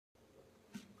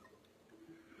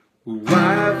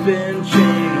I've been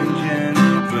changing,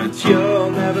 but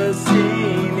you'll never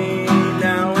see me.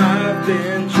 Now I've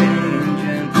been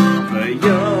changing, but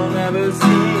you'll never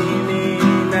see me.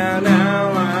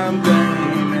 Now I'm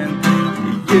blaming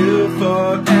you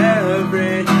for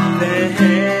everything.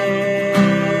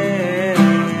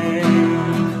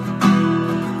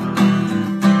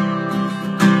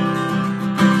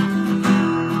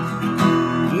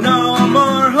 No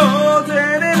more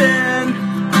holding it in.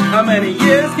 How many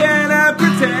years can I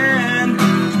pretend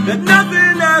that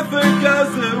nothing ever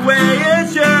goes the way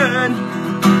it should?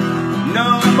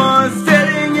 No more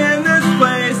sitting in this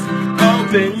place,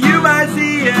 hoping you might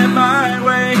see it my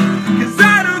way. 'Cause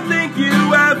I don't think you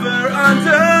ever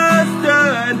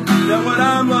understood that what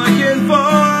I'm looking for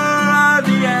are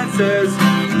the answers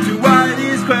to why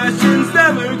these questions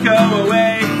never go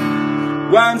away.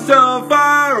 Why I'm so